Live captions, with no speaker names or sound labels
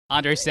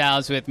Andre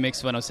Styles with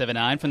Mix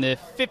 107.9 from the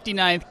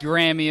 59th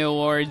Grammy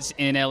Awards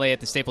in LA at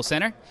the Staples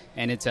Center.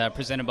 And it's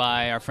presented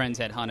by our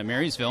friends at Honda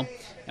Marysville.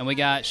 And we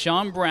got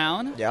Shaun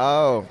Brown.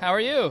 Yo. How are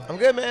you? I'm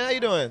good, man. How you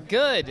doing?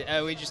 Good.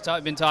 We just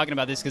been talking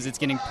about this because it's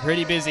getting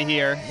pretty busy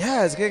here.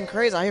 Yeah, it's getting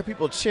crazy. I hear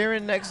people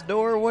cheering next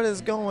door. What is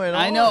going on?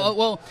 I know.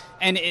 Well,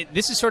 and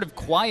this is sort of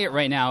quiet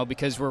right now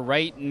because we're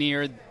right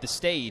near the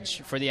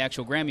stage for the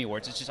actual Grammy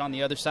Awards. It's just on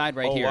the other side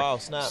right here. Oh, wow.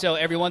 Snap. So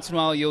every once in a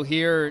while you'll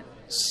hear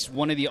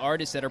one of the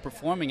artists that are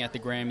performing at the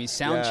Grammys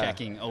sound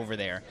checking over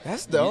there.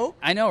 That's dope.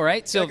 I know,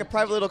 right? So like a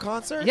private little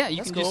concert? Yeah, you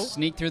that's can cool. just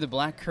sneak through the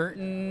black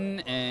curtain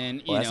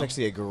and, you know. That's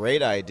actually a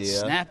great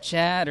idea.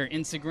 Snapchat or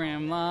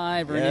Instagram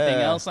Live or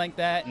anything else like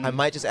that. And I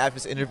might just, after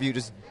this interview,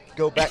 just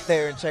go back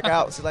there and check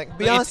out. So, like,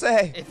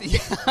 Beyonce.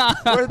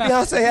 Where's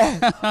Beyonce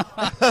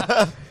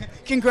at?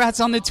 Congrats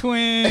on the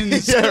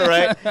twins. Yeah,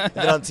 right? And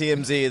then on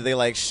TMZ, they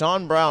like,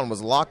 Shaun Brown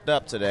was locked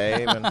up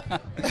today.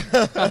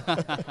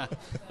 Well,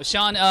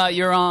 Shaun,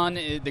 you're on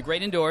The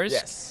Great Indoors.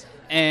 Yes.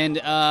 And,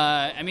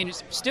 I mean,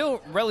 it's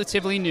still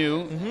relatively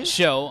new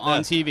show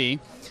on TV.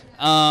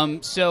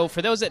 So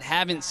for those that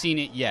haven't seen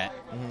it yet,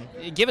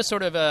 give us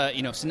sort of a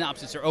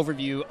synopsis or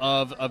overview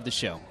of the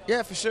show.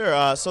 Yeah, for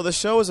sure. So the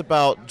show is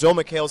about Joel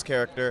McHale's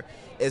character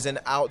is an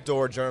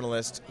outdoor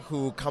journalist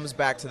who comes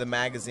back to the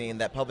magazine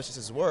that publishes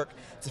his work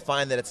to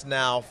find that it's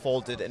now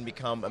folded and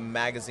become a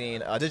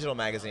magazine, a digital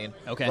magazine,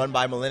 run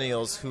by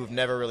millennials who've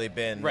never really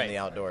been in the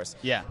outdoors.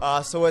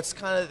 Yeah. So it's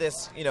kind of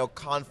this,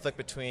 conflict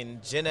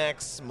between Gen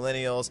X,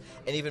 millennials,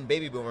 and even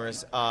baby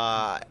boomers,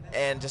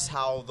 and just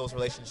how those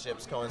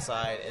relationships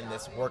coincide in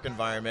this work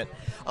environment.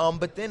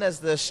 But then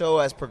as the show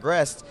has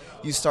progressed,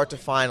 you start to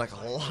find like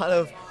a lot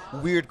of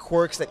weird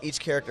quirks that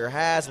each character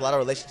has. A lot of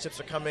relationships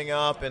are coming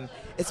up, and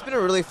it's been a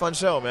really fun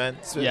show, man.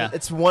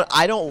 It's one.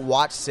 I don't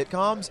watch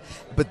sitcoms,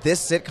 but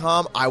this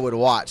sitcom I would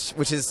watch,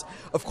 which is,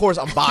 of course,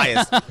 I'm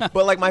biased.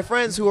 But like my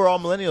friends who are all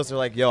millennials, they're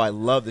like, "Yo, I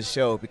love the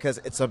show because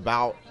it's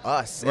about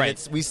us.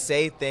 And we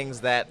say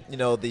things that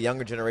the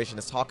younger generation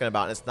is talking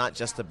about, and it's not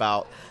just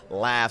about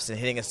laughs and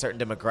hitting a certain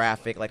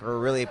demographic. Like we're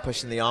really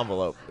pushing the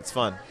envelope. It's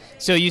fun."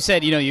 So you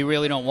said you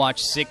really don't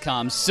watch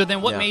sitcoms. So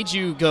then what made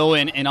you go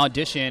in and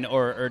audition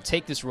or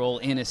take this role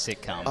in a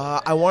sitcom?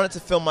 I wanted to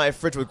fill my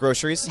fridge with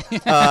groceries.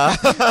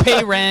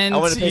 Pay rent. I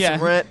wanted to pay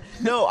some rent.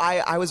 No,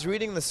 I was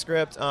reading the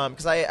script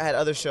because I had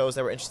other shows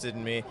that were interested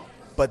in me.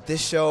 But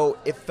this show,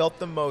 it felt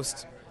the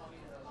most,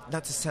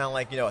 not to sound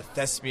like, a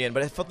thespian,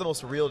 but it felt the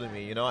most real to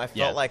me, I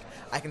felt like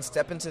I can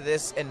step into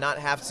this and not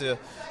have to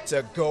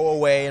go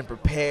away and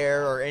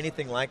prepare or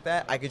anything like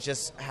that. I could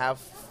just have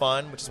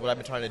fun, which is what I've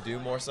been trying to do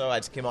more so. I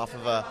just came off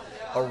of a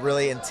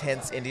really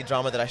intense indie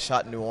drama that I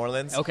shot in New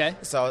Orleans. Okay.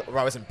 So where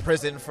I was in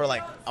prison for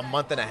like a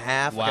month and a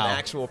half, like an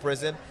actual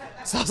prison.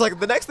 So I was like,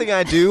 the next thing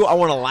I do, I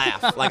want to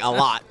laugh, like a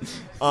lot.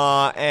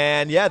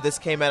 And yeah, this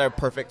came at a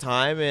perfect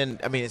time. And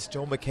I mean, it's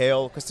Joel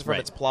McHale, Christopher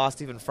Mintz-Plasse,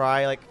 Stephen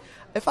Fry. Like,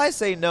 if I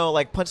say no,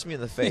 like, punch me in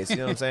the face. You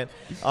know what I'm saying?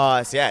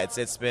 So yeah,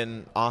 it's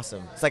been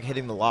awesome. It's like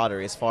hitting the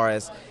lottery as far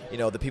as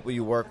the people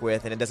you work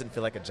with, and it doesn't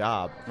feel like a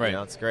job. Right.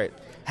 It's great.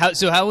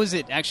 How was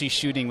it actually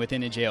shooting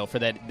within a jail for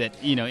that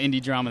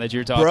indie drama that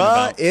you're talking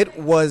about? It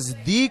was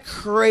the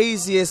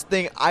craziest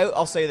thing.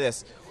 I'll say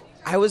this.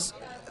 I was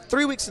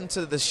 3 weeks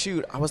into the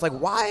shoot. I was like,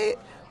 why?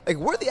 Like,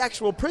 we're the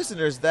actual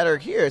prisoners that are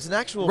here. It's an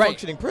actual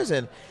functioning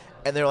prison.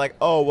 And they're like,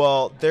 oh,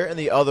 well, they're in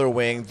the other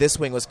wing. This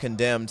wing was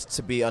condemned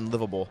to be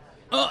unlivable.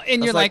 Oh,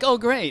 and you're like, oh,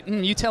 great.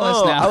 You tell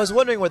us now. I was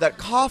wondering where that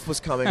cough was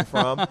coming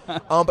from.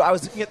 But I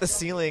was looking at the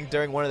ceiling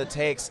during one of the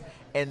takes,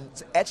 and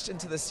etched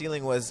into the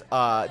ceiling was,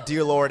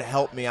 "Dear Lord,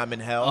 help me, I'm in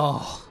hell."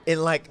 Oh.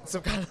 In like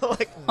some kind of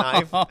like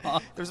knife.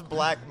 There's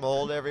black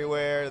mold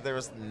everywhere. There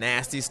was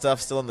nasty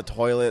stuff still in the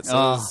toilet.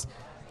 So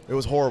it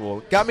was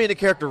horrible. Got me into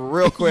character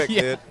real quick,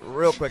 dude.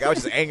 Real quick. I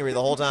was just angry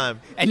the whole time.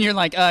 And you're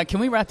like,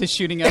 can we wrap this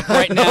shooting up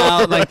right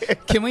now?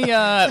 Like, can we,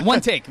 one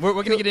take? We're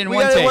going to get it in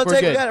one take. We're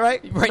good. We got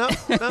it,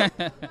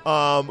 right?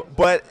 No.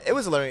 But it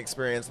was a learning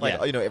experience, like,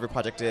 every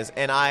project is.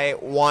 And I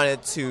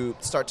wanted to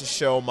start to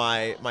show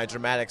my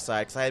dramatic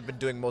side, because I had been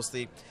doing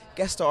mostly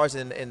guest stars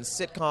in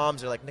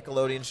sitcoms or like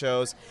Nickelodeon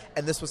shows.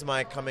 And this was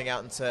my coming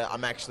out into,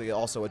 I'm actually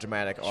also a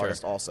dramatic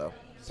artist also.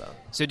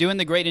 So doing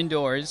The Great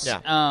Indoors.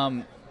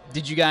 Yeah.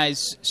 Did you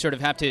guys sort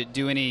of have to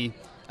do any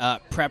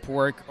prep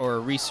work or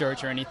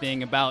research or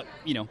anything about,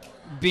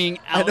 being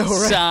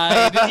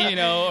outside,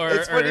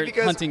 or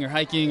hunting or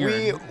hiking?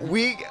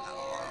 We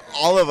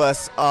all of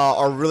us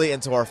are really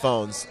into our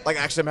phones. Like,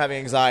 actually, I'm having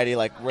anxiety.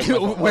 Like, where's my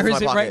phone? Where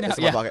is it pocket? right now? It's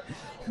in my pocket.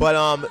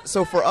 But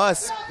so for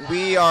us,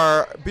 we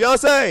are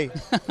Beyonce.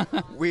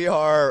 We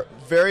are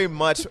very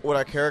much what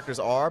our characters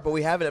are, but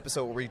we have an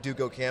episode where we do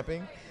go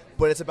camping.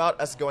 But it's about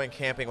us going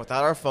camping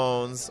without our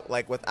phones,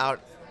 like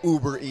without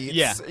Uber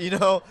Eats, and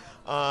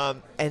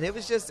it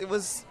was just, it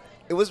was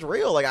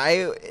real. Like,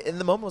 in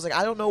the moment was like,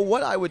 I don't know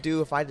what I would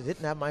do if I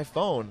didn't have my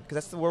phone, because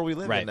that's the world we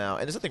live in now,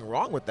 and there's nothing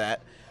wrong with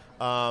that.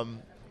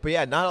 But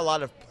yeah, not a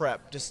lot of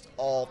prep, just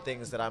all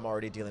things that I'm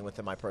already dealing with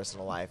in my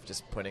personal life,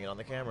 just putting it on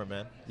the camera,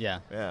 man. Yeah.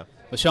 Yeah.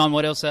 Well, Shaun,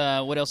 what else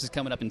is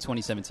coming up in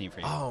 2017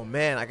 for you? Oh,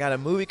 man, I got a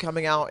movie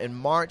coming out in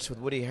March with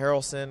Woody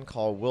Harrelson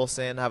called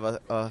Wilson. I have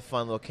a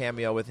fun little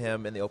cameo with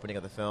him in the opening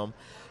of the film.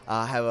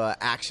 I have an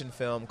action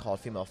film called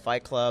Female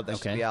Fight Club that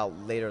should be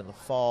out later in the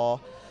fall.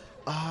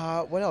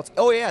 What else?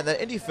 Oh, yeah,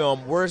 that indie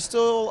film. We're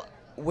still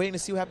waiting to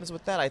see what happens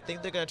with that. I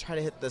think they're going to try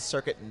to hit the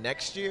circuit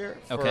next year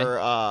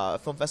for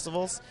film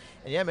festivals.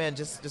 And yeah, man,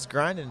 just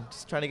grinding,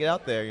 just trying to get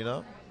out there, you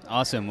know?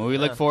 Awesome. Well, we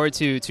look forward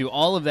to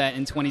all of that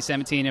in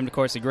 2017. And, of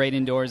course, the great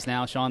indoors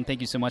now. Shaun,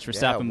 thank you so much for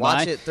stopping by.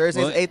 Watch it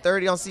Thursdays at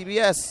 8:30 on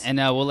CBS. And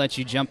we'll let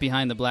you jump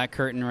behind the black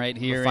curtain right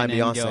here. I'm going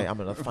to find and Beyonce. I'm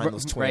going to find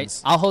those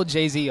twins. Right? I'll hold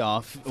Jay-Z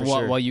off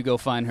while you go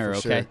find her,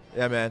 okay? Sure.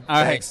 Yeah, man.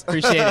 All Thanks. right.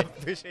 Appreciate it.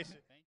 Appreciate you.